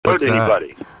hurt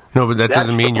anybody. No, but that That's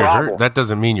doesn't mean the you're problem. hurt. That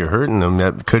doesn't mean you're hurting them.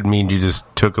 That could mean you just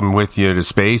took them with you to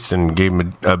space and gave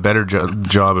them a better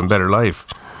job and better life.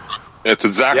 That's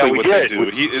exactly what they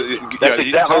do. That's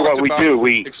exactly what we do.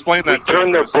 We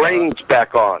turn their brains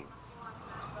back on.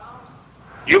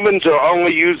 Humans are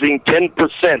only using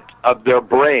 10% of their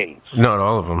brains. Not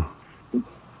all of them.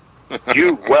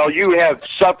 You have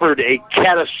suffered a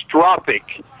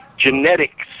catastrophic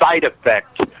genetic side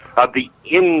effect of the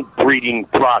inbreeding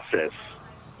process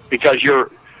because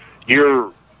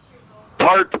you're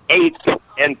part ape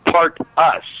and part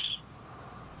us.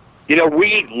 You know,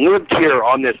 we lived here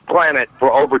on this planet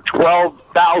for over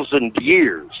 12,000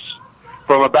 years,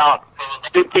 from about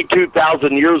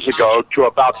 52,000 years ago to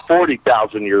about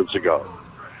 40,000 years ago.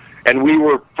 And we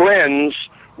were friends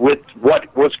with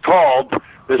what was called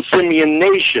the Simian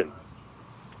Nation.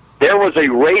 There was a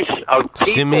race of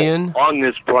people on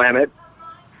this planet,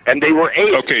 and they were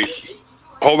apes. Okay,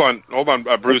 hold on,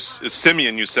 Bruce. It's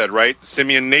Simian, you said, right?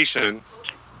 Simian Nation.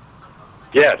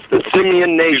 Yes, the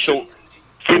Simian Nation. Okay,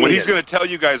 so what he's going to tell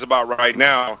you guys about right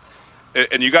now,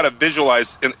 and you got to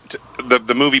visualize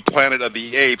the movie Planet of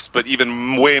the Apes, but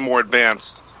even way more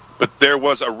advanced. But there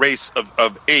was a race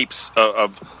of apes,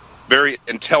 of very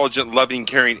intelligent, loving,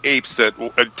 caring apes. That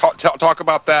talk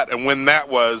about that and when that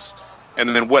was,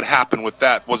 and then what happened with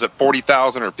that. Was it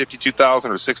 40,000 or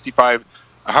 52,000 or 65,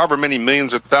 however many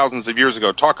millions or thousands of years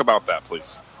ago? Talk about that,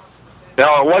 please.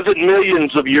 No, it wasn't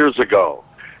millions of years ago.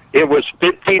 It was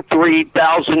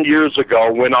 53,000 years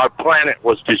ago when our planet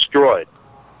was destroyed.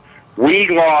 We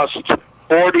lost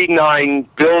 49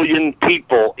 billion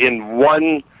people in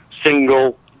one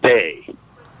single day.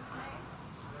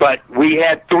 But we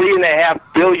had 3.5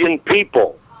 billion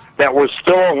people that were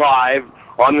still alive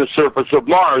on the surface of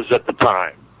Mars at the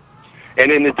time.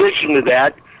 And in addition to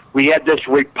that, we had this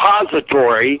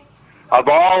repository of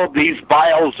all of these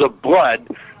vials of blood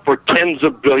for tens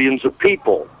of billions of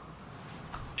people.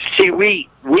 See, we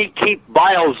keep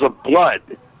vials of blood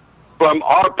from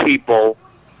our people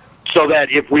so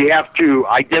that if we have to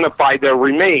identify their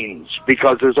remains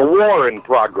because there's a war in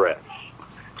progress.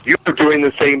 You're doing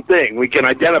the same thing. We can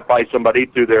identify somebody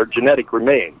through their genetic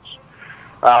remains.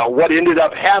 What ended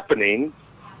up happening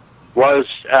was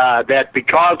that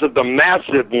because of the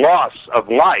massive loss of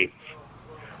life,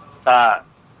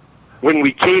 when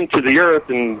we came to the Earth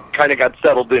and kind of got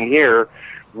settled in here,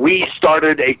 we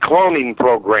started a cloning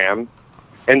program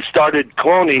and started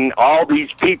cloning all these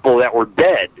people that were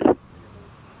dead.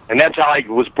 And that's how I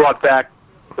was brought back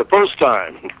the first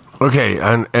time. Okay,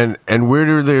 and where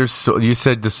do their you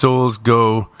said the souls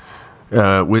go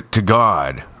to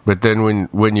God, but then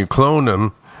when you clone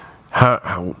them,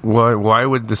 why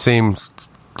would the same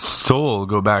soul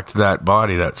go back to that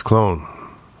body that's cloned?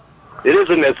 It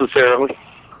isn't necessarily.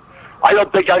 I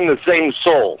don't think I'm the same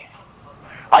soul.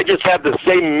 I just have the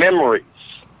same memories.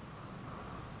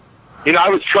 You know, I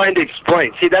was trying to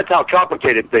explain. See, that's how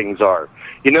complicated things are.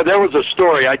 You know, there was a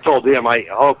story I told him. I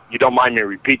hope you don't mind me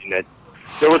repeating it.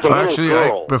 There was a little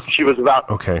girl. She was about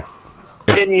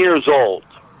 10 years old.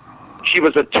 She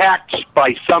was attacked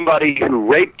by somebody who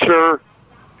raped her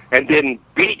and then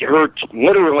beat her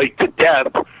literally to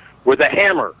death with a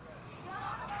hammer.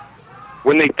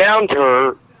 When they found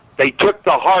her, they took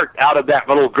the heart out of that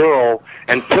little girl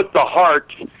and put the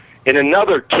heart in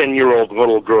another 10-year-old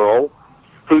little girl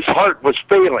whose heart was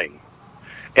failing.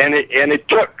 And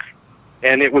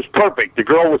it was perfect. The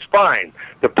girl was fine.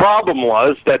 The problem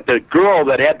was that the girl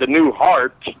that had the new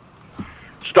heart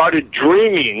started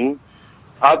dreaming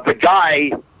of the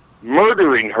guy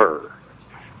murdering her.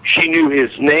 She knew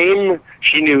his name.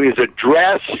 She knew his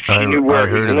address. She knew where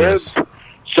he lived.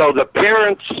 So the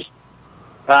parents,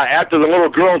 after the little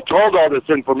girl told all this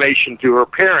information to her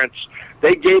parents,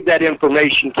 they gave that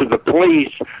information to the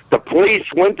police. The police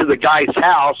went to the guy's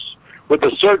house with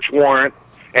a search warrant,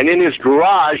 and in his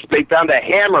garage, they found a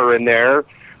hammer in there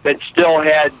that still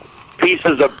had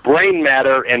pieces of brain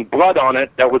matter and blood on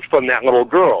it that was from that little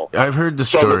girl. I've heard the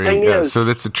story. So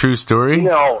that's a true story? You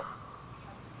know,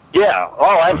 yeah.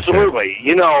 Oh, absolutely. Okay.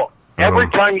 You know, every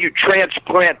time you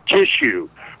transplant tissue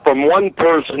from one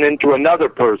person into another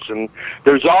person,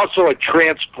 there's also a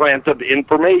transplant of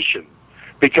information,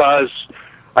 because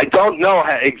I don't know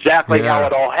exactly how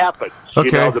it all happens. Okay.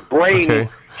 You know, the brain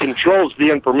controls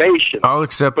the information. I'll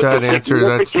accept that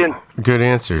answer. That's a good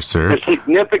answer, sir. The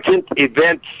significant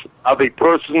events of a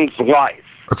person's life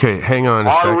hang on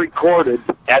are recorded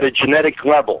at a genetic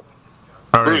level.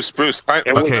 All right. Bruce, let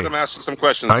them ask you some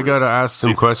questions. I got to ask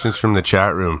some questions from the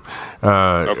chat room.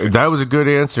 That was a good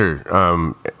answer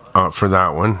for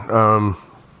that one.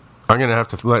 I'm going to have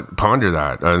to ponder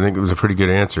that. I think it was a pretty good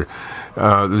answer.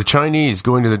 The Chinese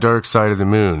going to the dark side of the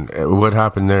moon. What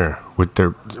happened there with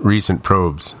their recent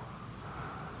probes?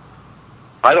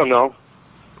 I don't know.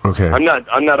 Okay. I'm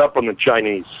not up on the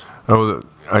Chinese. Oh,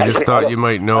 I just thought you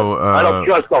might know. I don't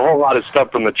trust a whole lot of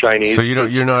stuff from the Chinese. So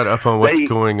you're not up on what's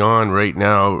going on right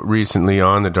now, recently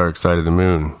on the dark side of the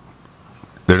moon.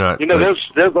 They're not.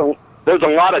 There's a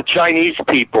lot of Chinese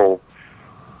people.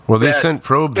 Well, they sent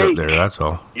probes up there. That's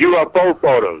all. UFO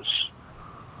photos.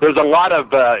 There's a lot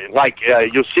of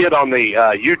you'll see it on the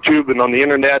YouTube and on the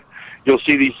internet. You'll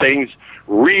see these things,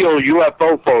 real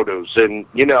UFO photos, and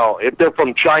if they're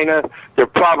from China, they're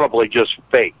probably just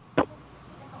fake.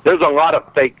 There's a lot of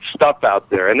fake stuff out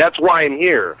there, and that's why I'm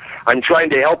here. I'm trying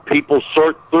to help people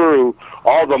sort through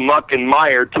all the muck and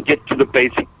mire to get to the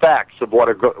basic facts of what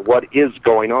is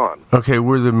going on. Okay,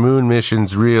 were the moon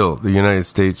missions real? The United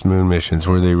States moon missions,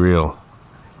 were they real?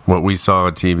 What we saw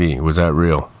on TV, was that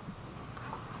real?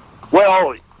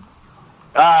 Well,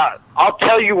 I'll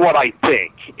tell you what I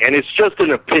think, and it's just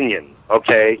an opinion,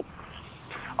 okay?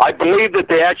 I believe that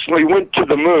they actually went to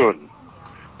the moon,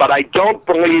 but I don't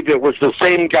believe it was the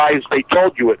same guys they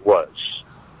told you it was.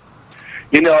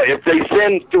 If they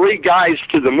send 3 guys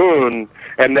to the moon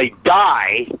and they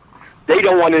die, they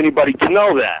don't want anybody to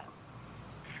know that.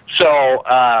 So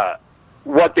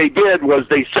what they did was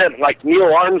they sent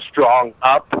Neil Armstrong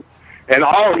up, and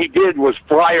all he did was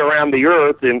fly around the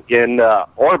Earth in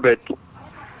orbit,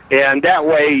 and that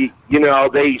way,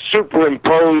 they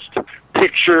superimposed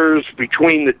pictures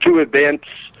between the 2 events,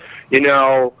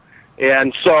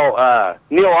 and so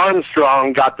Neil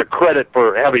Armstrong got the credit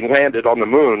for having landed on the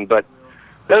moon, but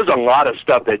there's a lot of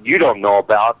stuff that you don't know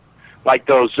about, like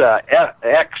those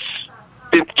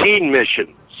X-15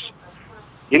 missions.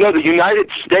 The United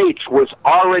States was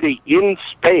already in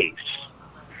space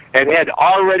and had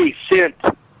already sent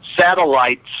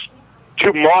satellites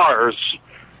to Mars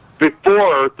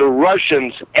before the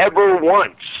Russians ever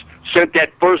once sent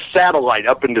that first satellite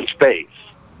up into space.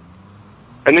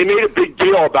 And they made a big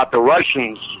deal about the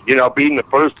Russians, being the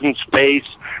first in space.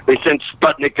 They sent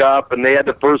Sputnik up, and they had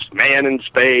the first man in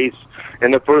space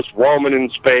and the first woman in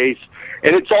space.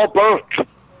 And it's all bunk.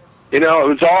 It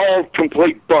was all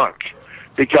complete bunk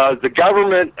because the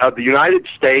government of the United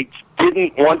States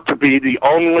didn't want to be the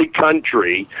only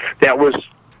country that was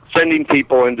sending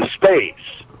people into space.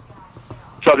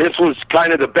 So this was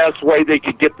kind of the best way they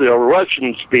could get the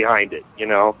Russians behind it,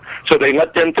 So they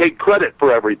let them take credit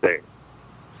for everything.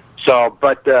 So,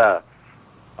 but I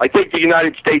think the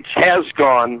United States has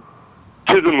gone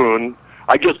to the moon.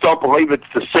 I just don't believe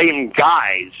it's the same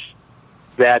guys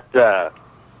that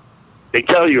they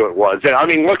tell you it was. I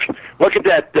mean, look at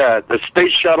that, the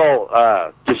space shuttle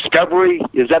Discovery.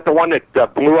 Is that the one that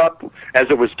blew up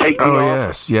as it was taking off? Oh,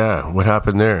 yes, yeah. What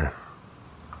happened there?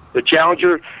 The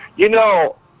Challenger.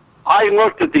 I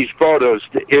looked at these photos.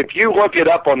 If you look it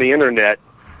up on the internet,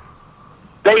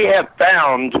 they have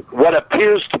found what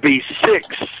appears to be 6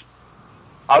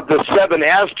 of the 7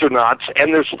 astronauts,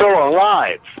 and they're still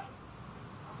alive.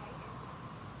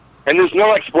 And there's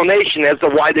no explanation as to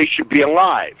why they should be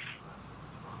alive.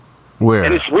 Where?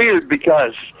 And it's weird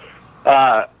because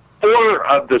 4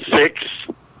 of the 6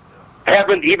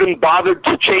 haven't even bothered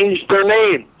to change their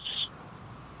names.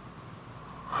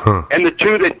 Huh. And the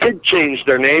 2 that did change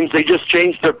their names, they just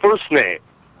changed their first name.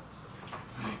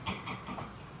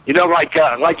 The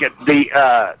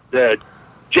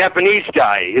Japanese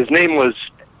guy, his name was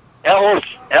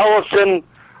Ellison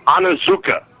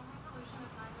Onizuka.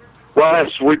 Well,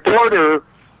 this reporter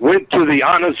went to the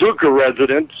Onizuka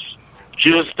residence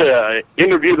just to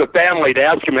interview the family to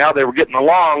ask them how they were getting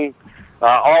along.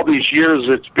 All these years,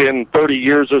 it's been 30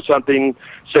 years or something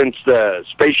since the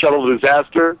space shuttle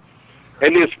disaster.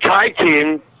 And this guy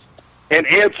came and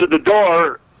answered the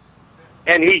door,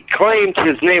 and he claimed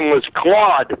his name was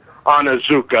Claude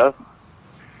Onizuka,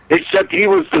 except he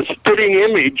was the spitting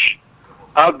image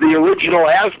of the original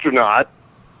astronaut.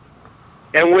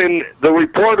 And when the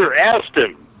reporter asked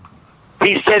him,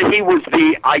 he said he was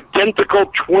the identical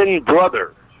twin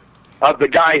brother of the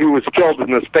guy who was killed in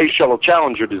the Space Shuttle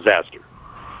Challenger disaster.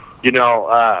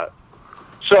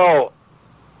 So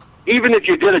even if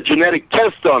you did a genetic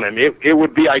test on him, it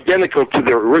would be identical to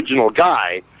the original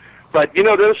guy. But,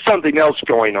 there's something else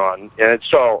going on. And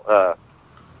so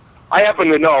I happen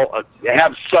to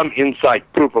have some inside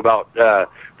proof about the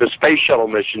space shuttle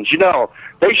missions.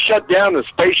 They shut down the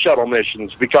space shuttle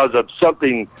missions because of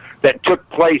something that took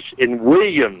place in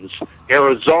Williams,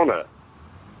 Arizona.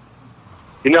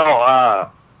 In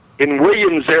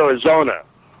Williams, Arizona,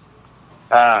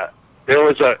 there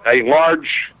was a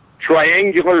large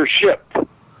triangular ship,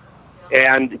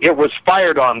 and it was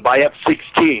fired on by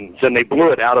F-16s, and they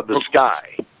blew it out of the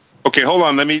sky. Okay, hold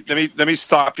on. Let me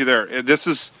stop you there. This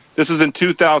is in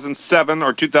 2007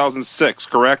 or 2006,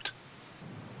 correct?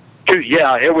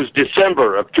 Yeah, it was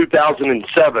December of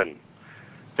 2007.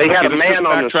 They had a man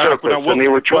on the surface, and they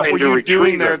were trying to retrieve him. What were you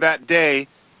doing there that day,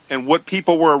 and what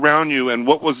people were around you, and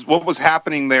what was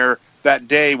happening there that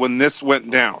day when this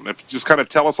went down? If just kind of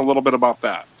tell us a little bit about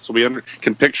that, so we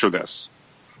can picture this.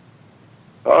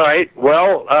 All right.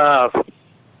 Well,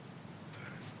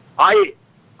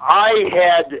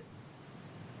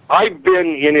 I've been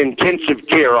in intensive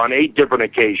care on 8 different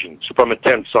occasions from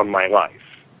attempts on my life.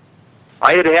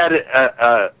 I had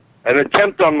an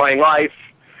attempt on my life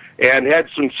and had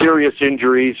some serious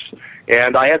injuries,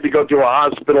 and I had to go to a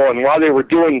hospital, and while they were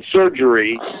doing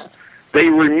surgery, they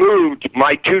removed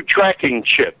my 2 tracking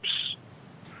chips.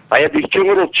 I had these 2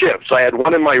 little chips. I had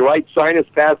one in my right sinus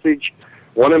passage,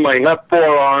 one in my left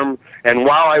forearm, and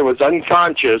while I was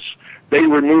unconscious, they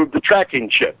removed the tracking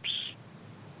chips.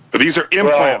 But these are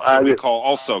implants that we call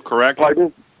also, correct?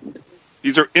 Pardon?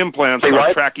 These are implants, not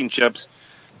tracking chips.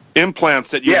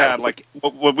 Implants that you had, like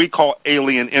what we call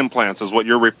alien implants is what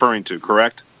you're referring to,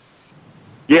 correct?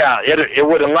 Yeah, it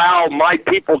would allow my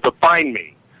people to find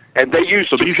me. And they used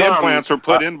so these implants were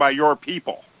put in by your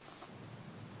people?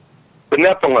 The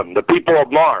Nephilim, the people of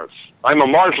Mars. I'm a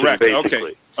Martian, correct.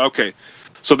 basically. Okay.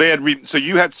 So they had so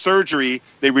you had surgery,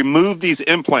 they removed these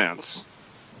implants.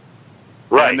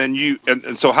 Right. And then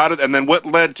and then what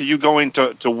led to you going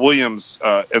to Williams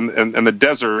in the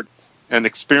desert and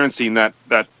experiencing that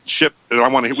ship? And we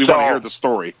want to hear the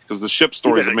story, because the ship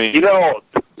story is amazing.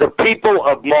 The people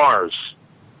of Mars,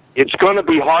 it's going to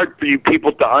be hard for you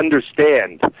people to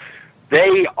understand.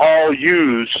 They all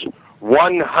use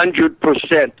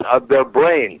 100% of their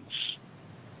brains.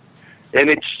 And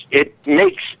it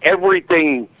makes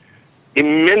everything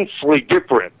immensely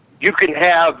different. You can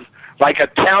have like a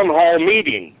town hall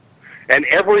meeting, and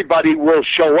everybody will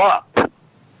show up,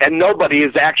 and nobody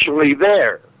is actually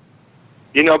there.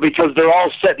 Because they're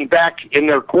all sitting back in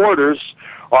their quarters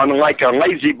on like a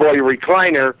lazy boy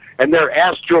recliner, and they're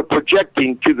astral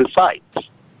projecting to the sites.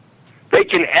 They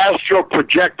can astral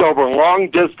project over long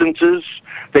distances.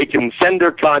 They can send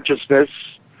their consciousness.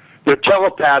 They're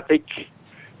telepathic.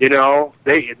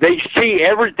 They see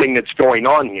everything that's going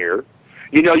on here.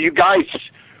 You guys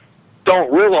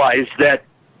don't realize that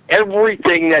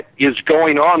everything that is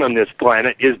going on this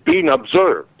planet is being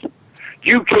observed.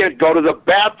 You can't go to the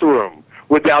bathroom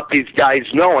without these guys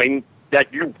knowing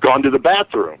that you've gone to the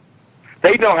bathroom.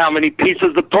 They know how many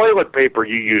pieces of toilet paper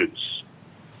you use.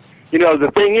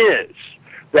 The thing is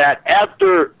that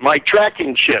after my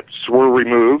tracking chips were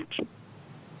removed,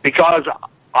 because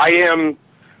I am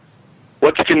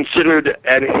what's considered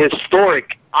an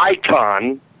historic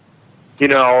icon,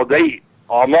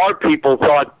 our people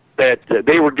thought that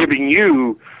they were giving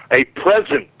you a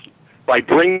present by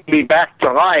bringing me back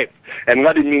to life and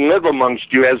letting me live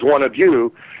amongst you as one of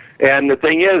you. And the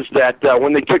thing is that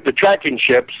when they took the tracking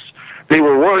chips, they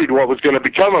were worried what was going to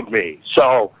become of me.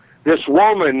 So this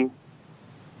woman,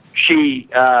 she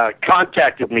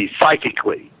contacted me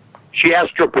psychically. She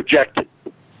astral projected.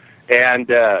 And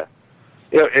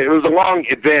it was a long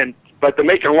event, but to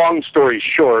make a long story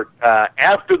short,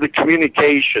 after the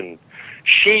communication,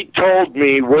 she told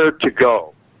me where to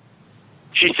go.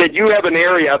 She said, "You have an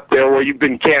area up there where you've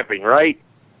been camping, right?"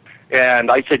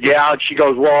 And I said, "Yeah." And she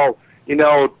goes, "Well,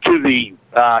 to the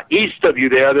east of you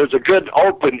there's a good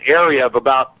open area of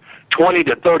about 20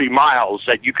 to 30 miles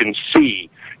that you can see.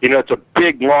 It's a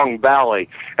big, long valley."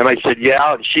 And I said,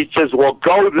 "Yeah." And she says, "Well,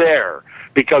 go there,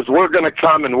 because we're going to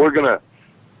come and we're going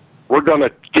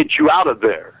to get you out of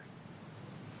there."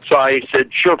 So I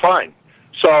said, "Sure, fine."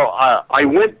 So I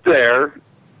went there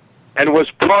and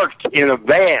was parked in a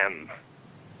van.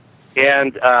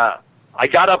 And I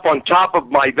got up on top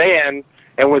of my van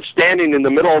and was standing in the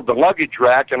middle of the luggage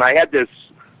rack, and I had this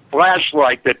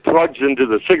flashlight that plugs into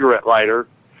the cigarette lighter,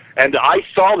 and I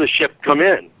saw the ship come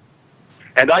in.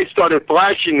 And I started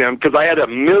flashing them because I had a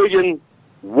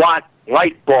 1,000,000-watt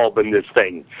light bulb in this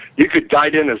thing. You could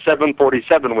guide in a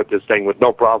 747 with this thing with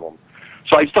no problem.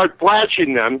 So I start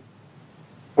flashing them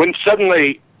when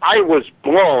suddenly I was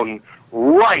blown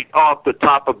right off the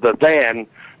top of the van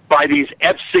by these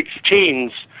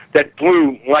F-16s that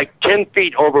flew like 10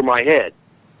 feet over my head.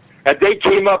 And they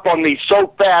came up on me so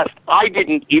fast, I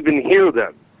didn't even hear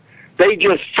them. They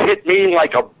just hit me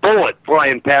like a bullet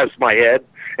flying past my head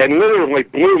and literally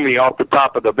blew me off the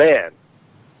top of the van.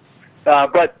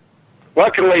 But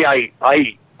luckily,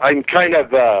 I'm kind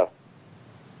of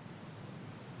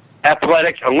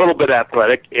athletic, a little bit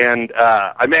athletic, and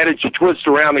I managed to twist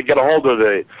around and get a hold of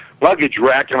the luggage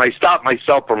rack, and I stopped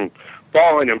myself from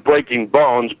falling and breaking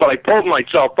bones, but I pulled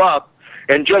myself up,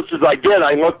 and just as I did,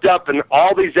 I looked up, and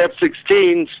all these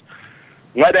F-16s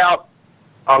let out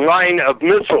a line of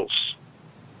missiles.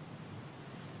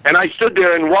 And I stood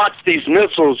there and watched these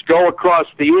missiles go across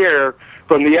the air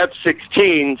from the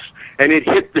F-16s, and it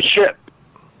hit the ship.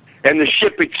 And the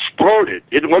ship exploded.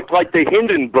 It looked like the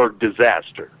Hindenburg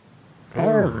disaster.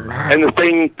 And the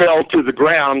thing fell to the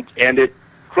ground, and it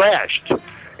crashed.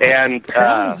 And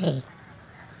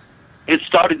it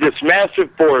started this massive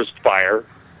forest fire.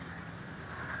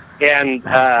 And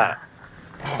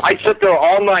I sat there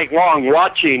all night long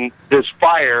watching this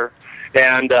fire,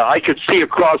 and I could see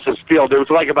across this field. There was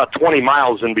like about 20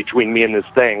 miles in between me and this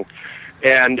thing.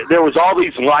 And there was all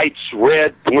these lights,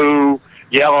 red, blue,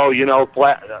 yellow,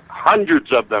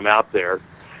 hundreds of them out there.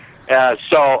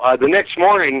 So the next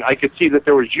morning, I could see that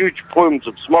there was huge plumes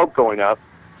of smoke going up.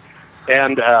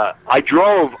 And I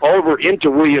drove over into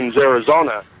Williams,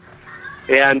 Arizona.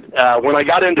 And when I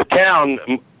got into town,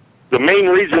 the main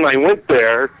reason I went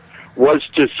there was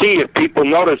to see if people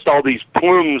noticed all these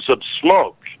plumes of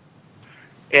smoke.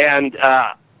 And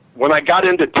when I got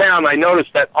into town, I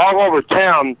noticed that all over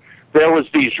town, there was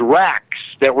these racks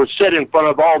that were set in front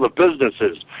of all the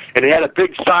businesses. And it had a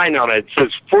big sign on it. It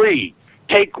says, free,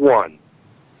 take one.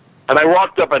 And I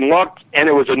walked up and looked, and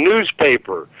it was a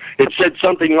newspaper. It said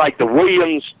something like the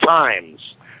Williams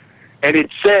Times. And it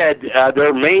said,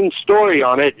 their main story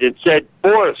on it, it said,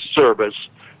 Forest Service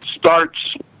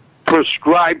starts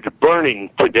prescribed burning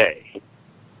today.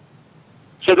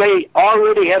 So they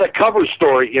already had a cover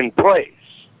story in place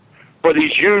for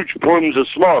these huge plumes of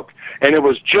smoke. And it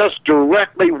was just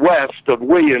directly west of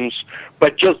Williams,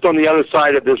 but just on the other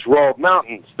side of this row of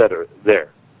mountains that are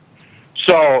there.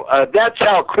 So that's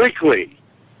how quickly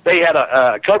they had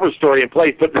a cover story in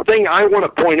place. But the thing I want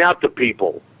to point out to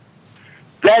people,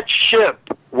 that ship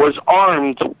was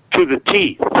armed to the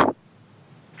teeth.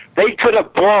 They could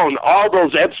have blown all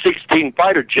those F-16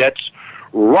 fighter jets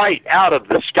right out of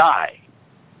the sky.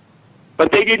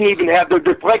 But they didn't even have their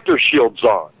deflector shields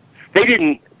on. They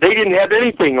didn't have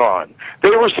anything on. They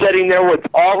were sitting there with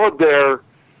all of their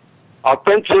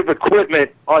offensive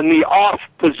equipment on the off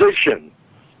position.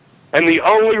 And the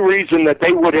only reason that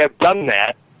they would have done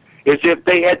that is if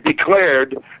they had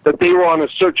declared that they were on a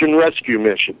search and rescue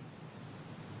mission.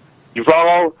 You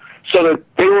follow? So that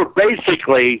they were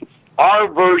basically our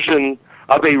version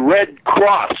of a Red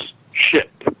Cross ship.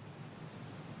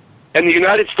 And the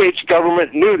United States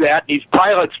government knew that. These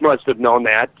pilots must have known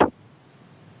that.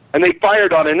 And they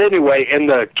fired on it anyway. And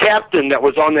the captain that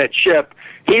was on that ship,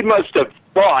 he must have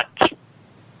thought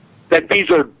that these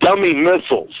are dummy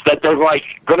missiles, that they're like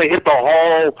going to hit the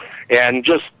hull and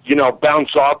just,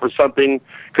 bounce off or something.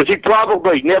 Because he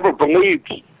probably never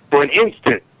believed for an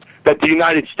instant that the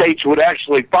United States would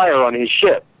actually fire on his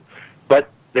ship. But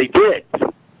they did.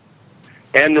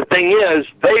 And the thing is,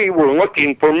 they were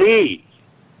looking for me.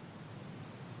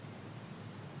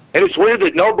 And it's weird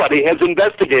that nobody has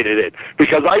investigated it,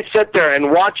 because I sat there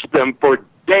and watched them for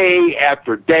day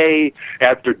after day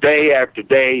after day after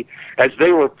day as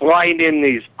they were flying in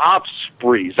these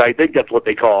Ospreys. I think that's what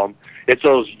they call them. It's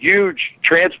those huge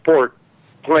transport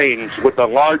planes with the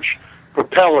large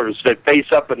propellers that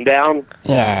face up and down.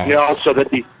 Yes. So that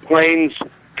these planes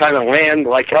kind of land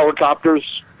like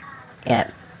helicopters.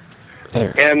 Yeah.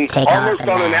 And almost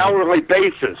on an hourly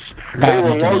basis, they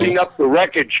were loading up the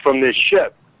wreckage from this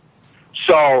ship.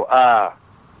 So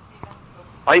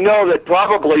I know that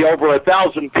probably over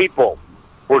 1,000 people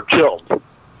were killed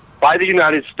by the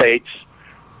United States.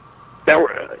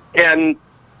 And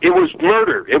it was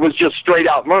murder. It was just straight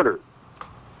out murder.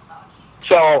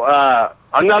 So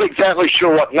I'm not exactly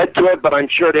sure what led to it, but I'm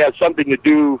sure it has something to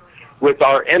do with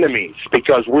our enemies,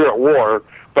 because we're at war.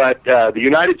 But the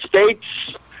United States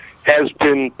has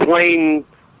been playing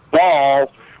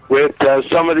ball with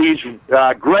some of these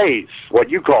grays, what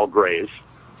you call grays.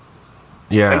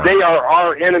 Yeah. And they are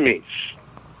our enemies.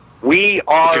 We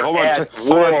are at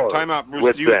war Time out, Bruce.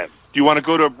 with them. Do you want to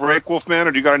go to a break, Wolfman,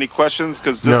 or do you got any questions?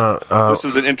 Because this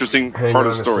is an interesting part of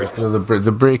the story. No,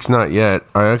 the break's not yet.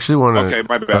 I actually want to... Okay,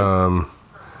 my bad.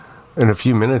 In a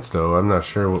few minutes, though, I'm not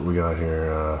sure what we got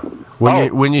here.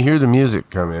 When you hear the music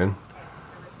come in,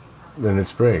 then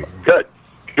it's break. Good.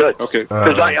 Okay.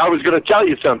 Because I was going to tell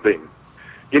you something.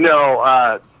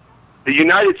 The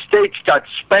United States got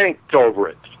spanked over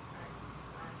it.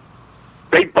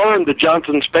 They burned the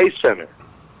Johnson Space Center.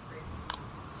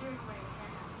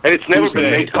 And it's never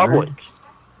been made public.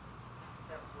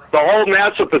 The whole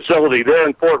NASA facility there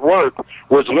in Fort Worth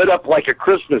was lit up like a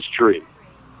Christmas tree.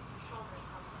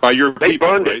 By your They people,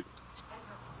 burned right? it.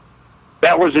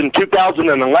 That was in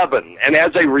 2011. And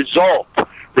as a result,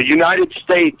 the United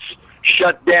States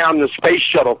shut down the space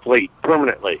shuttle fleet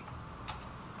permanently.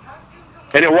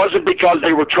 And it wasn't because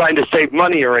they were trying to save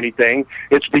money or anything.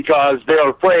 It's because they're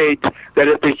afraid that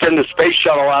if they send the space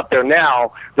shuttle out there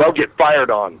now, they'll get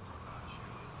fired on.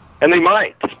 And they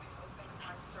might.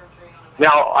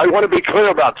 Now, I want to be clear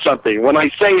about something. When I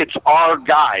say it's our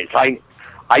guys,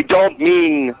 I don't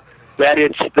mean that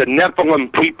it's the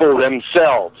Nephilim people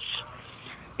themselves.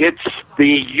 It's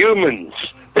the humans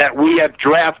that we have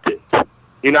drafted.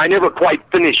 You know, I never quite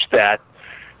finished that.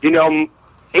 You know,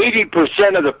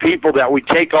 80% of the people that we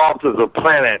take off of the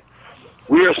planet,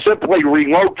 we are simply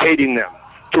relocating them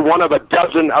to one of a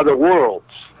dozen other worlds.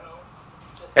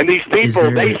 And these people,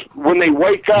 when they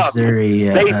wake up,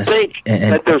 they think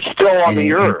that they're still on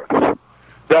the earth.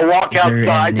 They'll walk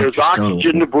outside, there's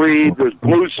oxygen to breathe, there's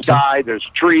blue sky, there's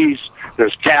trees,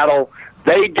 there's cattle.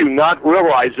 They do not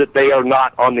realize that they are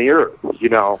not on the earth, you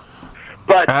know.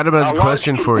 But Adam has a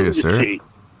question for you, sir.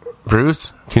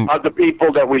 Bruce? Of the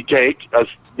people that we take,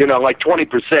 you know, like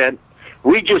 20%,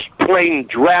 we just plain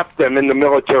draft them in the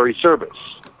military service,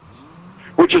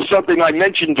 which is something I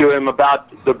mentioned to him about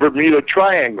the Bermuda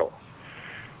Triangle.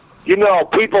 You know,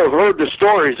 people have heard the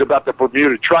stories about the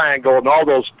Bermuda Triangle and all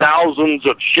those thousands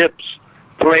of ships,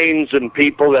 planes, and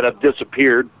people that have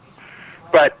disappeared.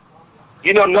 But,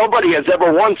 you know, nobody has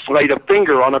ever once laid a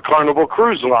finger on a Carnival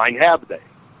Cruise Line, have they?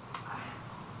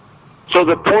 So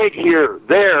the point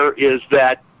there is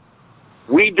that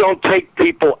we don't take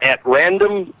people at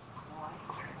random,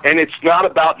 and it's not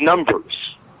about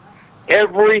numbers.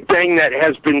 Everything that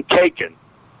has been taken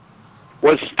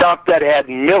was stuff that had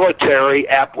military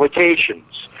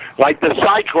applications, like the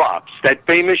Cyclops, that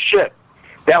famous ship.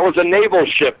 That was a naval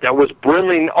ship that was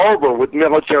brimming over with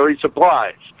military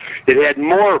supplies. It had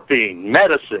morphine,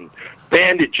 medicine,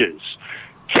 bandages,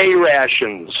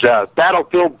 K-rations,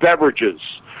 battlefield beverages,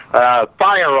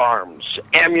 firearms,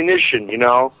 ammunition, you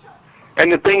know.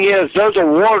 And the thing is, there's a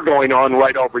war going on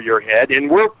right over your head, and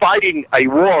we're fighting a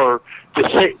war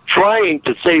trying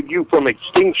to save you from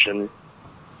extinction,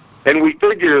 and we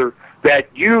figure that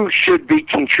you should be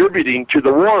contributing to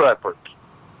the war effort.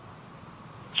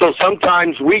 So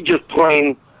sometimes we just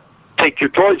plain take your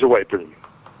toys away from you.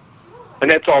 And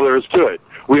that's all there is to it.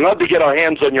 We love to get our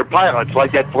hands on your pilots,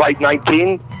 like that Flight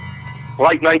 19.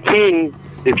 Flight 19,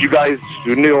 if you guys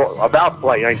knew about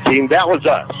Flight 19, that was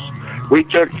us. We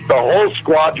took the whole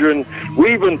squadron.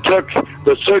 We even took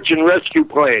the search and rescue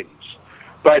planes.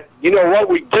 But you know what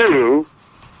we do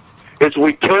is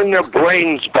we turn their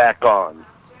brains back on.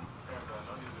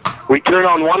 We turn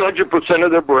on 100%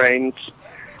 of their brains,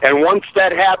 and once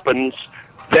that happens,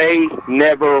 they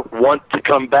never want to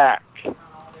come back.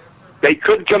 They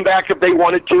could come back if they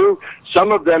wanted to.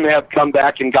 Some of them have come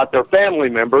back and got their family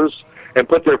members and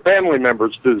put their family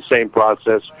members through the same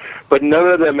process, but none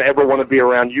of them ever want to be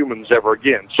around humans ever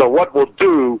again. So what we'll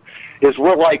do is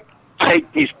we'll, like,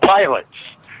 take these pilots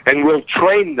and we'll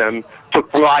train them to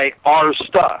fly our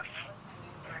stuff.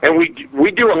 And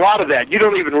we do a lot of that. You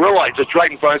don't even realize it's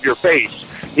right in front of your face.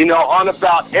 You know, on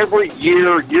about every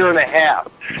year and a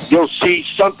half, you'll see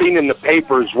something in the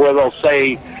papers where they'll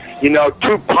say, you know,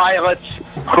 2 pilots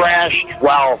crashed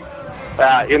while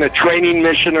in a training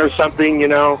mission or something, you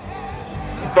know.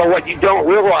 But what you don't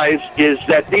realize is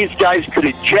that these guys could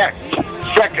eject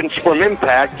seconds from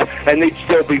impact and they'd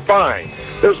still be fine.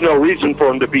 There's no reason for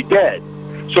them to be dead.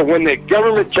 So when the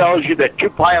government tells you that 2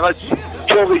 pilots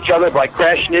killed each other by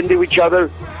crashing into each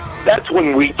other, that's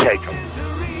when we take them.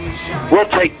 We'll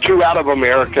take 2 out of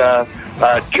America,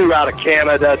 2 out of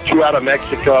Canada, 2 out of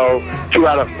Mexico, 2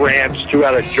 out of France, 2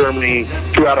 out of Germany,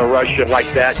 2 out of Russia,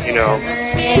 like that, you know.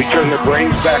 We turn their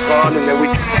brains back on, and then we...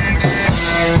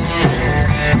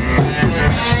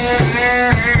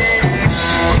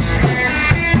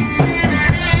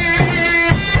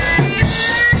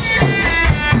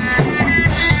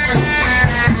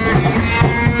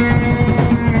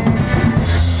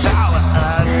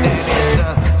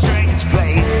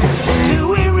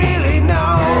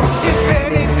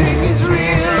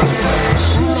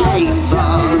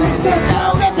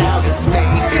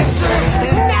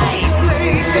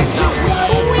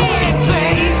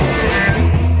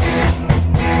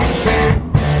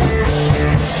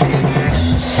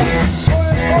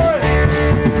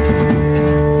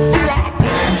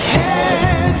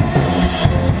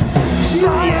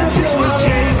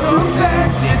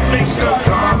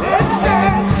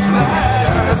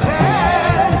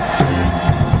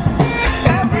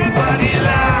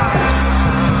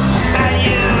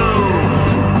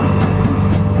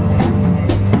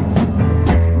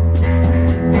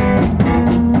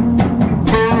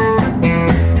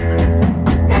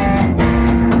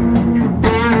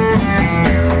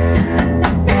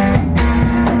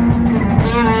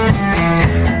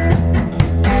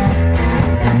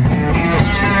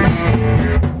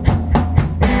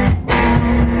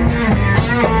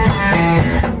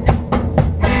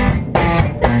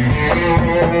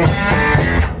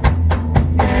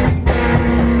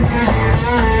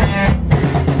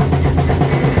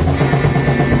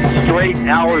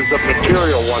 hours of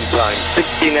material one time,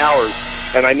 16 hours,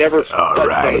 and I never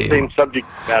touched on the same subject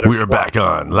matter. We are back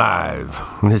on live.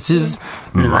 This is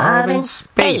Marvin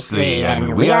Spacely,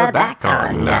 and we are back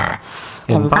on.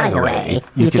 And by the way,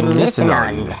 you can listen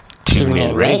on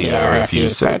TuneIn Radio if you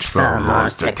search for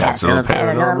Monster Castle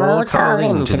Paranormal. Call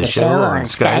into the show on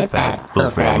Skype at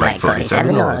Wolfman Mike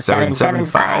 47 or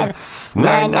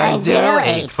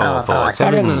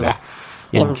 775-990-8447.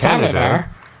 In Canada,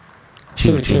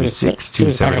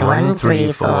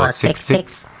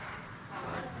 226-271-3466.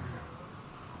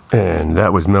 And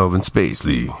that was Melvin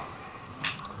Spacely.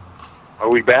 Are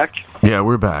we back? Yeah,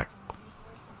 we're back.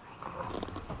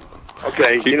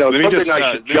 Okay, let me just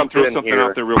throw something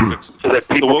out there real quick. So that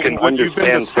people can what you've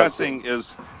been discussing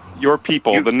is your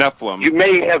people, the Nephilim. You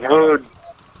may have heard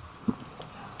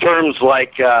terms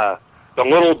like the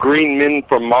little green men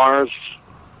from Mars.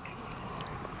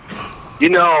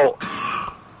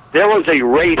 There was a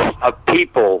race of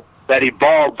people that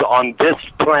evolved on this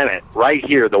planet right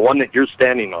here, the one that you're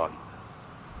standing on.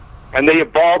 And they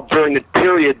evolved during the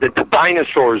period that the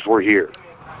dinosaurs were here.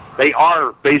 They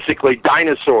are basically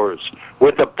dinosaurs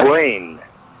with a brain.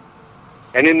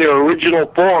 And in their original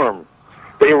form,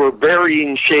 they were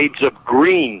varying shades of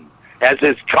green, as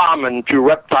is common to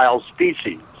reptile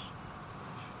species.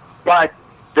 But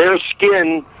their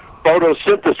skin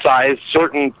photosynthesized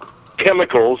certain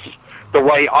chemicals the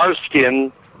way our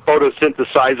skin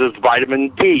photosynthesizes vitamin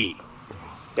D.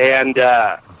 And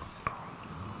as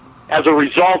a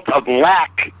result of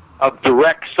lack of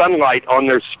direct sunlight on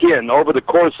their skin over the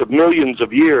course of millions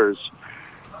of years,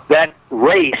 that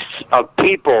race of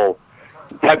people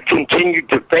have continued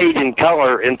to fade in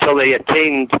color until they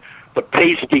attained the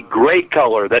pasty gray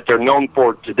color that they're known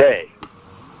for today.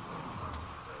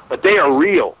 But they are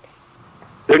real.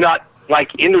 They're not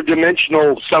like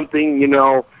interdimensional something,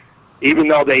 even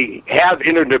though they have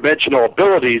interdimensional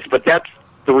abilities, but that's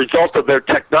the result of their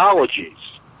technologies.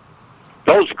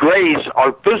 Those grays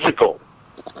are physical.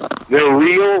 They're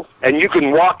real, and you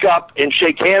can walk up and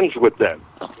shake hands with them.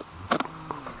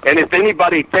 And if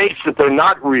anybody thinks that they're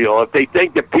not real, if they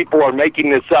think that people are making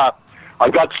this up,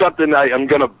 I've got something I'm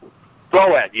going to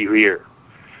throw at you here.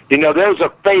 There's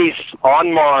a face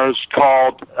on Mars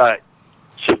called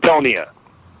Cydonia,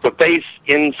 the face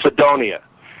in Cydonia.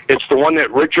 It's the one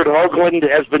that Richard Hoagland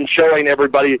has been showing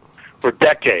everybody for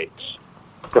decades.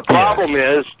 The problem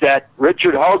is that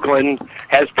Richard Hoagland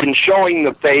has been showing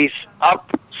the face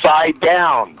upside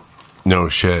down. No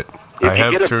shit. If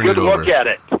you get a good look at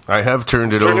it. I have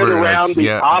turned it over. Turn it around the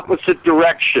opposite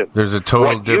direction. There's a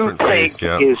total different face.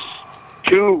 What you think is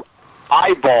two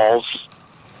eyeballs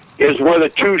is where the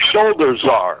two shoulders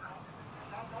are.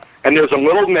 And there's a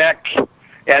little neck,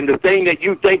 and the thing that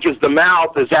you think is the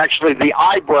mouth is actually the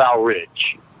eyebrow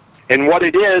ridge. And what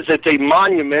it is, it's a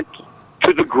monument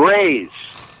to the Greys.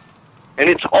 And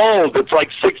it's old. It's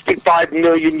like 65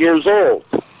 million years old.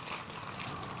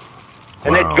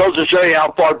 And it goes to show you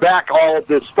how far back all of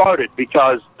this started,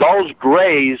 because those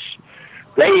Greys,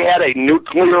 they had a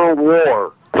nuclear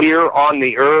war here on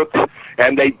the Earth,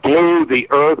 and they blew the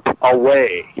Earth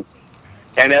away.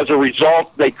 And as a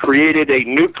result, they created a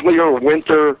nuclear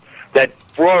winter that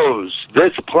froze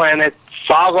this planet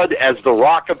solid as the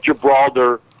Rock of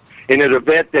Gibraltar in an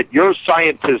event that your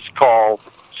scientists call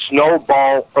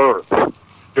Snowball Earth,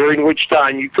 during which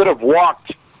time you could have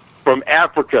walked from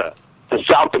Africa to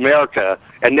South America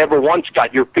and never once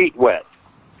got your feet wet.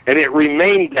 And it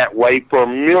remained that way for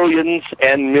millions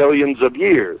and millions of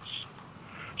years.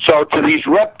 So to these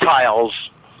reptiles,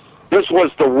 this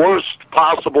was the worst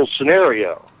possible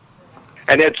scenario.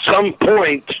 And at some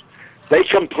point, they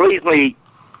completely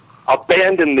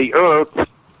abandoned the Earth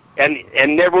and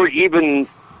never even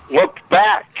looked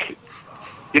back.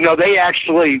 They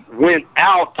actually went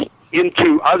out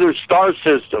into other star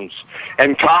systems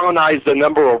and colonized a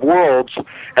number of worlds,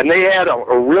 and they had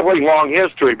a really long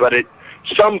history, but at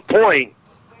some point,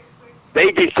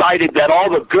 they decided that all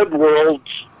the good worlds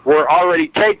were already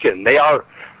taken. They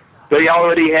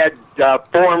already had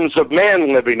forms of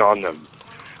man living on them.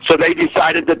 So they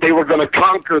decided that they were going to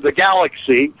conquer the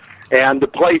galaxy, and the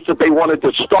place that they wanted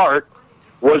to start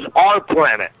was our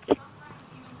planet.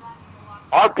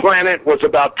 Our planet was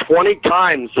about 20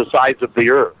 times the size of the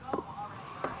Earth,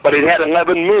 but it had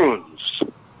 11 moons,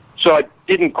 so it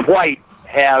didn't quite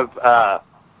have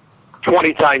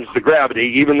 20 times the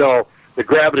gravity, even though the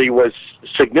gravity was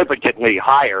significantly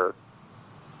higher.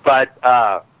 But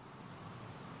a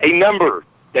number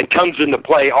that comes into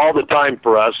play all the time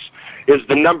for us is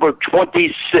the number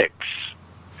 26.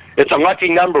 It's a lucky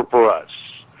number for us.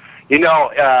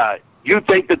 You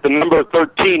think that the number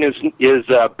 13 is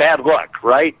bad luck,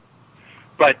 right?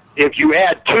 But if you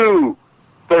add two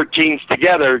 13s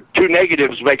together, two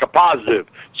negatives make a positive.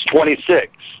 It's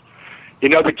 26. You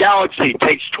know, the galaxy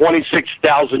takes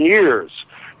 26,000 years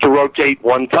to rotate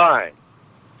one time.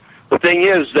 The thing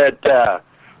is that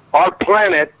our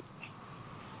planet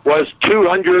was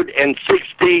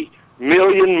 260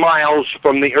 million miles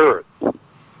from the Earth.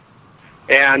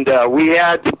 And we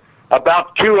had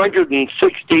about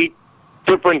 260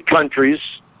 different countries.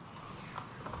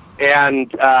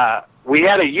 And we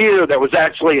had a year that was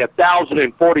actually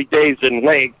 1,040 days in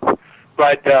length,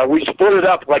 but we split it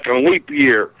up like a leap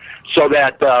year so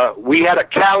that we had a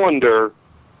calendar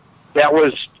that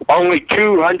was only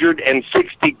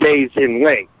 260 days in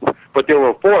length, but there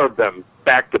were 4 of them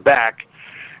back to back,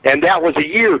 and that was a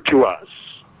year to us.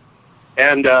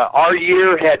 And our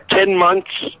year had 10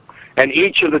 months, and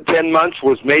each of the 10 months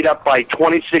was made up by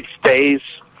 26 days,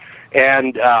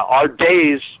 and our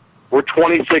days were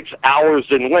 26 hours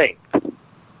in length.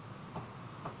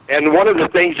 And one of the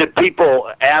things that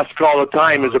people ask all the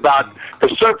time is about the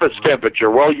surface temperature.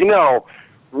 Well, you know,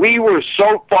 we were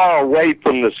so far away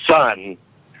from the sun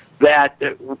that,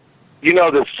 you know,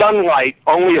 the sunlight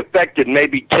only affected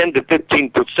maybe 10 to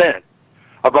 15%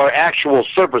 of our actual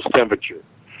surface temperature.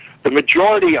 The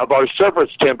majority of our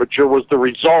surface temperature was the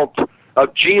result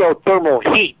of geothermal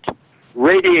heat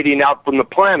radiating out from the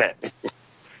planet.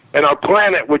 And our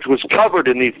planet, which was covered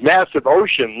in these massive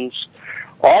oceans,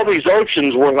 all these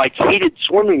oceans were like heated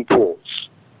swimming pools.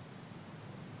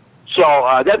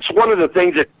 So that's one of the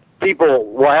things that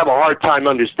people will have a hard time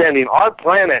understanding. Our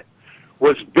planet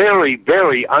was very,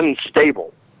 very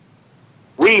unstable.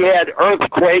 We had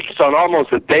earthquakes on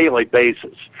almost a daily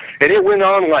basis. And it went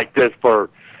on like this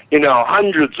for, you know,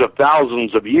 hundreds of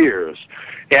thousands of years.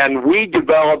 And we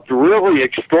developed really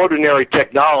extraordinary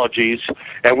technologies,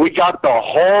 and we got the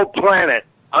whole planet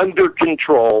under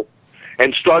control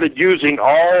and started using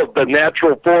all of the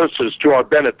natural forces to our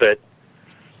benefit.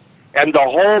 And the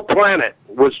whole planet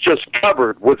was just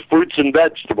covered with fruits and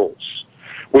vegetables.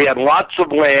 We had lots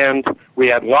of land, we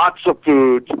had lots of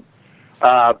food,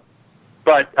 but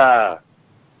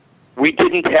we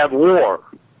didn't have war.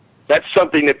 That's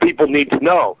something that people need to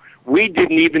know. We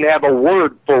didn't even have a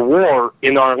word for war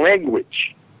in our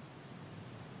language.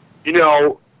 You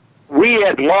know, we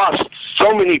had lost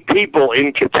so many people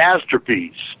in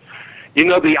catastrophes. You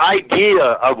know, the idea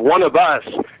of one of us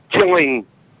killing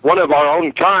one of our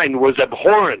own kind was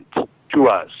abhorrent to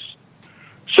us.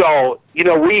 So, you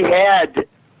know, we had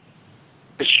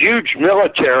this huge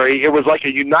military. It was like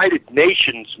a United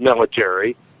Nations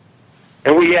military.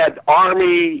 And we had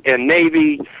Army and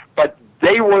Navy, but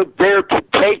they were there to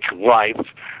take life.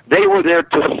 They were there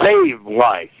to save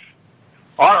life.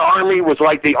 Our Army was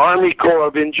like the Army Corps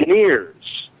of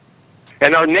Engineers.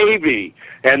 And our Navy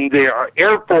and their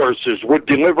Air Forces would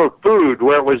deliver food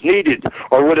where it was needed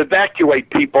or would evacuate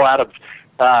people out of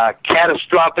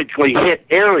catastrophically hit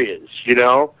areas, you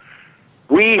know.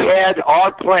 We had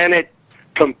our planet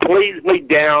completely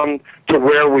down to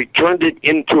where we turned it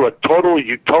into a total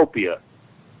utopia.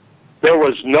 There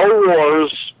was no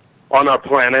wars on our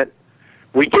planet.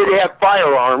 We did have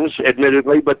firearms,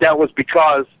 admittedly, but that was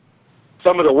because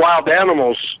some of the wild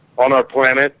animals on our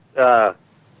planet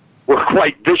were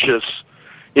quite vicious.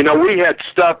 You know, we had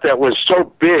stuff that was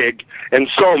so big and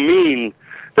so mean,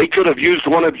 they could have used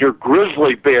one of your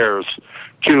grizzly bears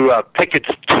to pick its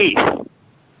teeth.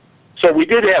 So we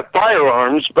did have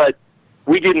firearms, but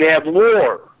we didn't have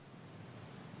war.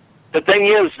 The thing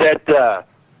is that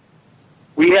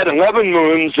we had 11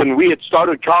 moons, and we had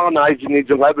started colonizing these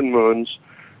 11 moons,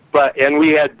 and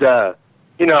we had,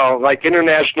 you know, like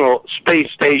international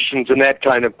space stations and that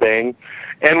kind of thing,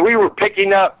 and we were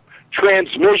picking up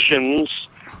transmissions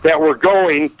that were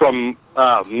going from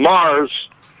Mars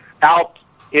out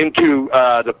into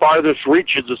the farthest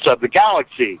reaches of the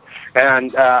galaxy.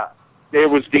 And there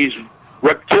was these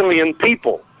reptilian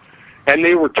people. And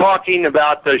they were talking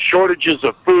about the shortages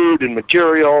of food and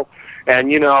material.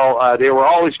 And, you know, they were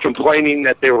always complaining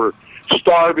that they were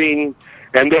starving.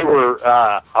 And they were,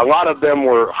 a lot of them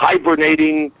were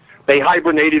hibernating. They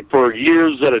hibernated for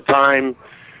years at a time.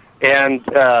 And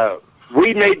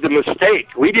we made the mistake.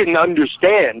 We didn't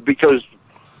understand because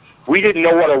we didn't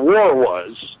know what a war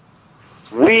was.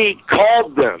 We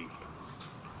called them,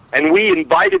 and we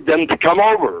invited them to come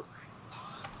over.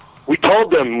 We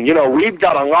told them, you know, we've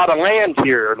got a lot of land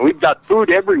here, and we've got food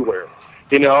everywhere.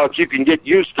 You know, if you can get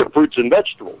used to fruits and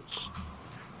vegetables.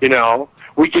 You know,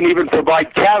 we can even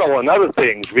provide cattle and other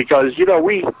things because, you know,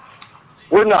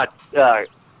 we're not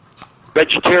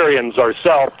vegetarians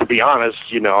ourselves, to be honest,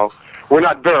 you know. We're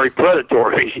not very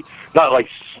predatory, not like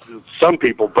some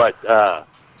people, but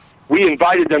we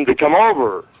invited them to come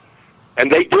over,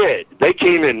 and they did. They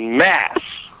came in mass.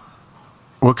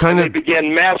 What kind of? They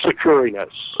began massacring us.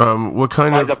 What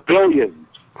kind by of? the billions.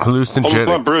 Hallucinogenic. Hold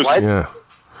on, Bruce. What? Yeah.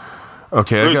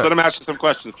 Okay, Bruce, let him ask you some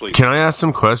questions, please. Can I ask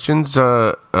some questions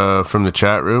from the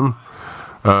chat room?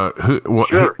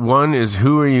 Sure. One is,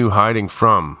 who are you hiding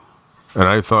from? And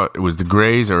I thought it was the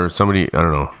Greys or somebody, I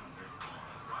don't know.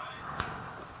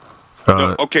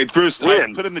 No, okay, Bruce,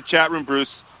 I put in the chat room,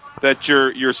 Bruce, that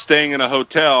you're staying in a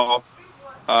hotel.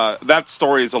 That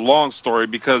story is a long story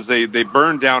because they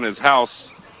burned down his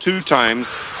house 2 times.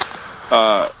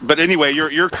 But anyway,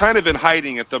 you're kind of in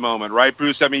hiding at the moment, right,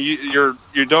 Bruce? I mean,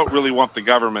 you don't really want the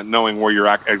government knowing where you're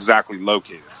exactly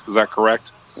located. Is that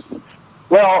correct?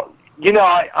 Well,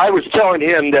 I was telling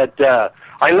him that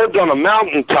I lived on a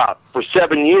mountaintop for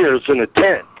 7 years in a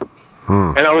tent,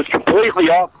 and I was completely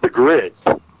off the grid.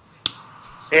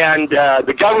 And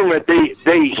the government,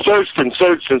 they searched and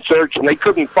searched and searched, and they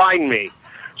couldn't find me.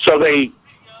 So they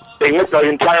lit the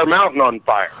entire mountain on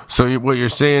fire. So what you're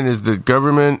saying is the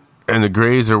government and the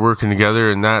Greys are working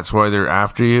together, and that's why they're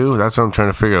after you? That's what I'm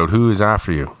trying to figure out. Who is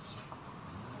after you?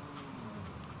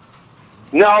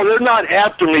 No, they're not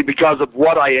after me because of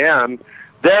what I am.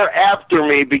 They're after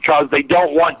me because they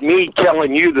don't want me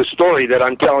telling you the story that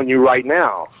I'm telling you right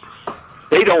now.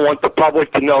 They don't want the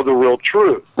public to know the real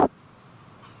truth.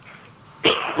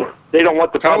 They don't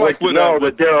want the public to know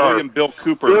that there are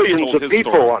billions of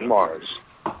people on Mars.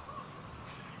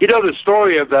 You know the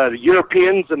story of the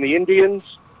Europeans and the Indians?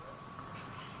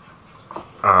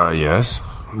 Yes.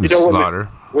 You know,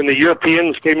 when the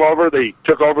Europeans came over, they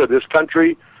took over this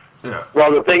country. Yeah.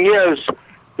 Well, the thing is,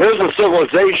 there's a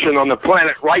civilization on the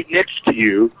planet right next to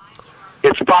you.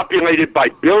 It's populated by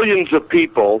billions of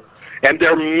people, and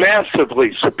they're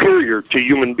massively superior to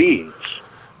human beings.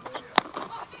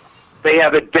 They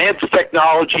have advanced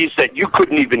technologies that you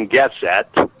couldn't even guess at.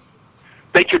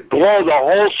 They could blow the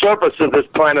whole surface of this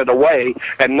planet away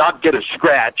and not get a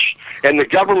scratch. And the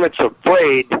government's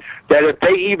afraid that if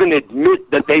they even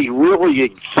admit that they really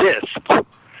exist,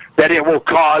 that it will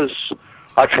cause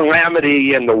a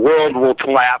calamity and the world will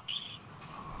collapse.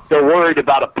 They're worried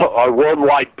about a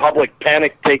worldwide public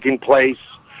panic taking place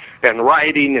and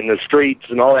rioting in the streets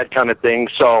and all that kind of thing.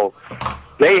 So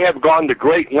they have gone to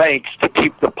great lengths to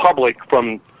keep the public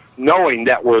from knowing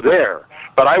that we're there.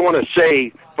 But I want to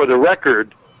say, for the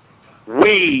record,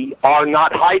 we are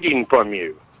not hiding from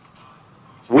you.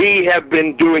 We have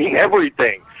been doing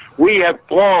everything. We have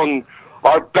flown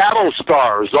our battle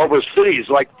stars over cities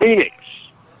like Phoenix.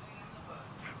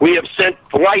 We have sent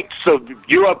flights of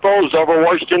UFOs over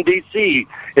Washington, D.C.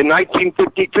 in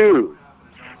 1952.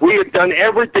 We have done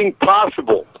everything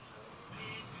possible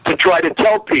to try to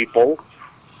tell people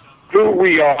who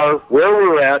we are, where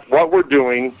we're at, what we're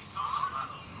doing.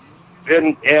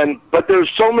 But there's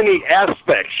so many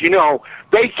aspects.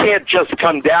 They can't just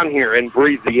come down here and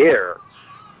breathe the air,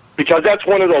 because that's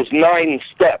one of those 9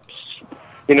 steps,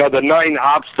 the 9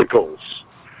 obstacles.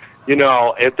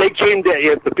 If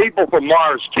the people from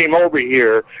Mars came over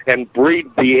here and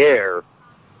breathed the air,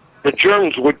 the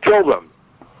germs would kill them.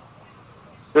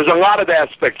 There's a lot of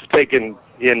aspects taken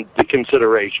into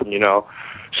consideration,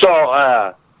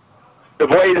 So the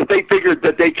way that they figured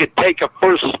that they could take a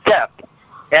first step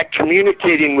at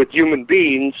communicating with human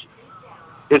beings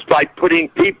is by putting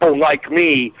people like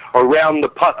me around the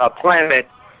planet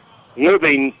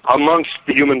living amongst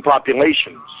the human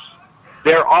populations.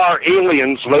 There are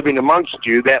aliens living amongst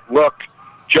you that look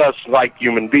just like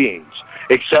human beings,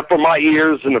 except for my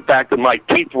ears and the fact that my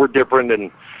teeth were different.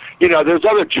 And, there's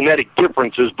other genetic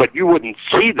differences, but you wouldn't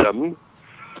see them.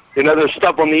 There's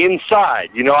stuff on the inside.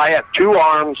 I have 2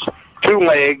 arms, 2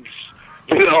 legs,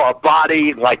 a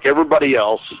body like everybody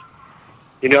else.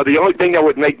 The only thing that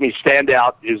would make me stand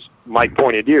out is my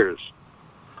pointed ears.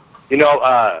 Incidentally.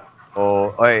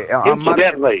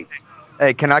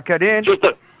 Hey, can I cut in?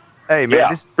 Hey, man, yeah.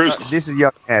 This is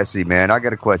Young Nancy, man. I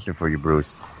got a question for you,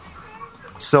 Bruce.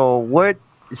 So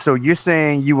you're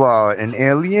saying you are an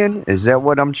alien? Is that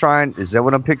what I'm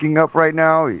picking up right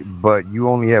now? But you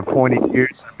only have pointed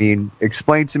ears? I mean,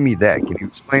 explain to me that. Can you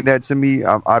explain that to me?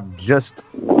 I've just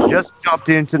jumped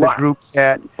into the group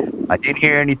chat. I didn't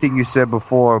hear anything you said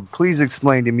before. Please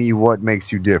explain to me what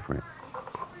makes you different.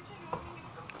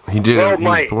 He did. Well,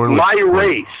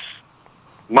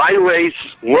 my race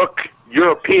look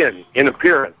European in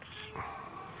appearance,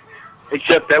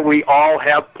 except that we all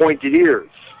have pointed ears.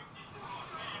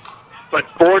 But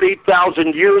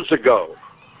 40,000 years ago,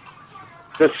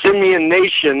 the Simian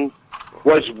nation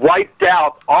was wiped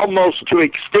out almost to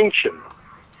extinction.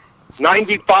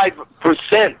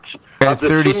 95% And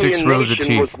 36 rows of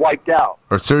teeth was wiped out.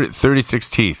 Or 36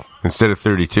 teeth instead of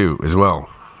 32 as well.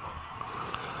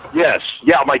 Yes.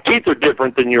 Yeah, my teeth are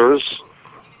different than yours.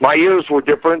 My ears were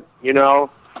different, you know.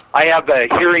 I have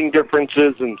hearing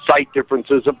differences and sight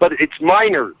differences, but it's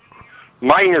minor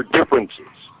differences.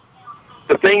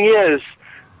 The thing is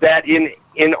that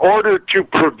in order to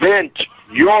prevent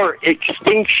your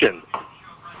extinction,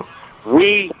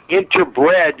 we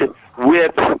interbred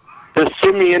with the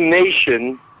simian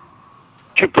nation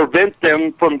to prevent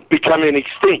them from becoming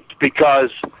extinct,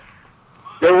 because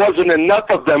there wasn't enough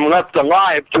of them left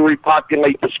alive to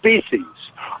repopulate the species.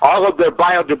 All of their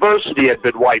biodiversity had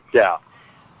been wiped out.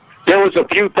 There was a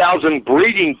few thousand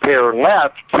breeding pair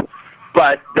left,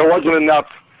 but there wasn't enough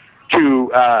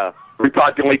to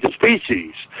repopulate the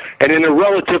species. And in a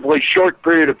relatively short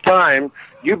period of time,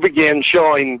 you began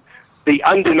showing the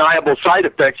undeniable side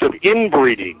effects of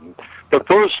inbreeding, the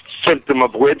first symptom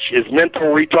of which is mental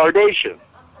retardation.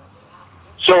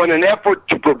 So in an effort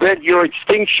to prevent your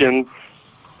extinction,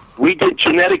 we did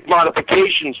genetic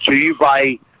modifications to you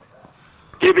by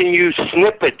giving you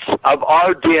snippets of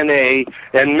our DNA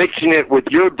and mixing it with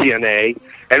your DNA,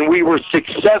 and we were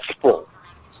successful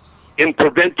in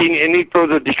preventing any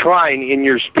further decline in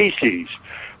your species.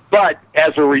 But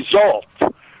as a result,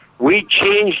 we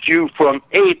changed you from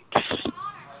apes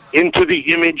into the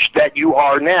image that you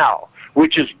are now,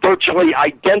 which is virtually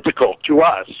identical to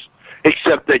us,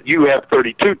 except that you have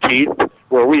 32 teeth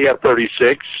where we have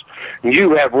 36, and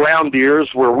you have round ears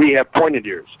where we have pointed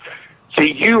ears.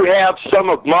 See, you have some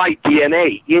of my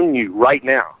DNA in you right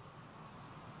now,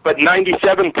 but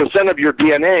 97% of your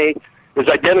DNA is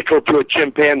identical to a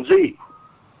chimpanzee.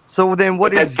 So then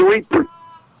what is...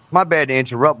 My bad to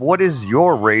interrupt. What is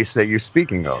your race that you're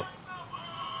speaking of?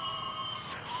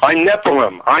 I'm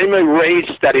Nephilim. I'm a race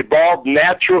that evolved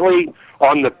naturally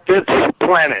on the 5th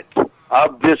planet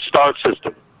of this star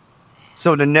system.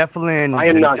 So the Nephilim, I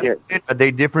am not here. Are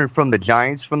they different from the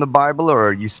giants from the Bible, or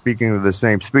are you speaking of the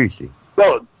same species?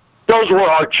 No, those were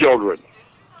our children.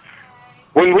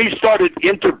 When we started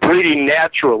interbreeding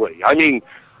naturally, I mean,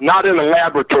 not in a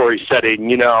laboratory setting,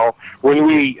 you know, when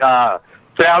we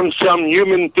found some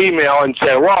human female and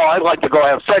said, well, I'd like to go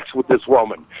have sex with this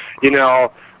woman, you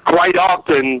know, quite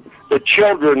often the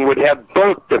children would have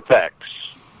birth defects.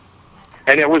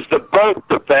 And it was the birth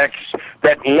defects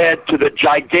that led to the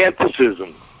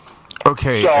giganticism.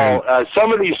 Okay. So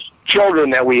some of these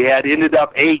children that we had ended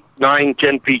up 8, 9,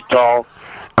 10 feet tall.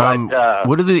 But,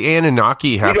 what do the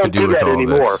Anunnaki have to do with all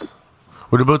anymore. This?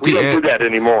 What about we don't do that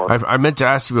anymore. I meant to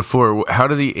ask you before, how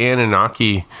do the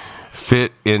Anunnaki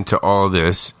fit into all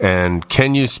this, and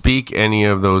can you speak any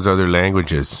of those other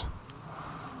languages?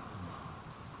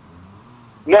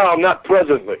 No, not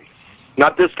presently.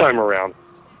 Not this time around.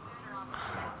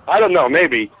 I don't know,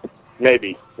 maybe.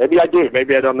 Maybe I do,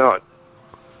 maybe I don't know it.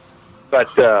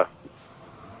 But,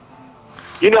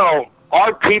 you know,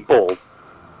 our people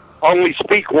only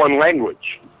speak one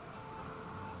language.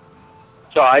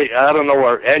 So I don't know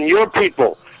where, and your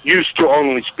people used to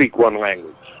only speak one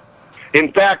language.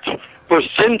 In fact, for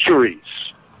centuries,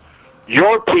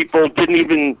 your people didn't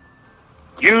even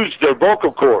use their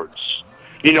vocal cords.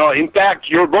 You know, in fact,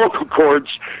 your vocal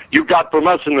cords you got from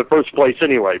us in the first place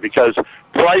anyway, because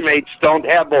primates don't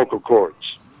have vocal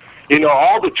cords. You know,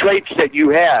 all the traits that you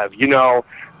have, you know,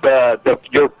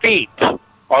 your feet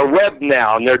are webbed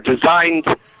now, and they're designed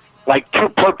like two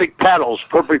perfect paddles,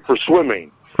 perfect for swimming.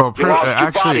 Well,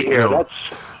 actually, you know,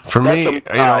 for me,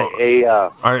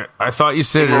 I thought you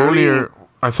said earlier.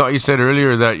 I thought you said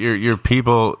earlier that your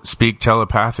people speak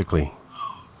telepathically.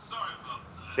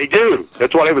 They do.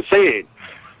 That's what I was saying.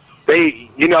 They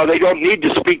don't need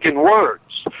to speak in words.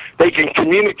 They can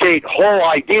communicate whole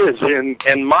ideas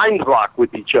and mind lock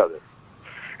with each other.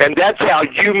 And that's how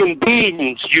human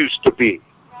beings used to be.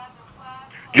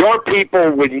 Your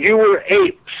people, when you were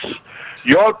apes,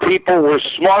 your people were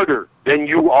smarter than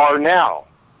you are now.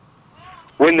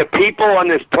 When the people on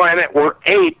this planet were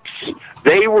apes,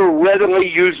 they were readily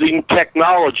using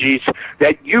technologies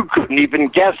that you couldn't even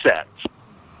guess at.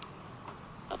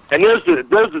 And there's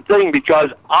the thing, because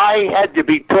I had to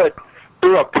be put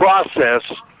through a process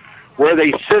where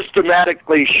they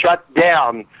systematically shut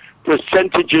down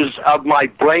percentages of my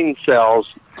brain cells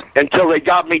until they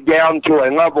got me down to a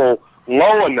level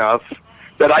low enough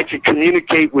that I could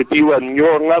communicate with you on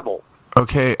your level.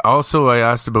 Okay, also I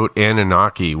asked about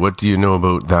Anunnaki. What do you know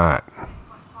about that?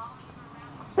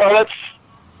 Well,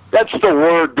 that's the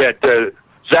word that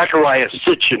Zecharia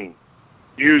Sitchin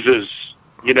uses,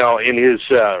 you know, in his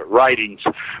writings.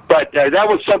 But that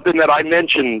was something that I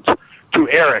mentioned to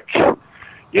Eric.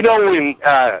 You know, when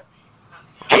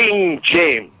King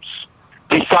James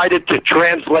decided to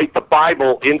translate the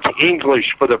Bible into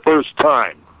English for the first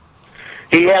time.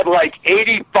 He had like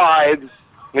 85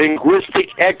 linguistic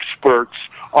experts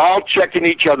all checking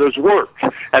each other's work,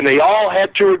 and they all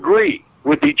had to agree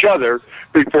with each other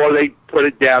before they put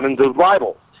it down into the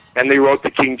Bible, and they wrote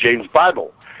the King James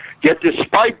Bible. Yet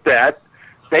despite that,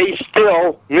 they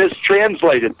still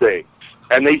mistranslated things,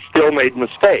 and they still made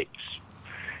mistakes.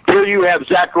 Here you have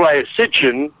Zecharia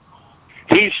Sitchin.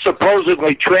 He's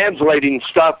supposedly translating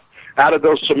stuff out of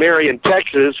those Sumerian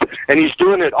texts, and he's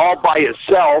doing it all by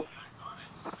himself.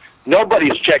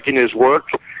 Nobody's checking his work.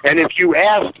 And if you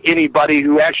ask anybody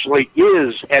who actually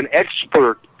is an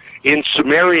expert in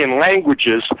Sumerian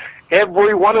languages,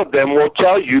 every one of them will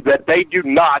tell you that they do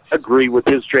not agree with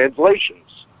his translation.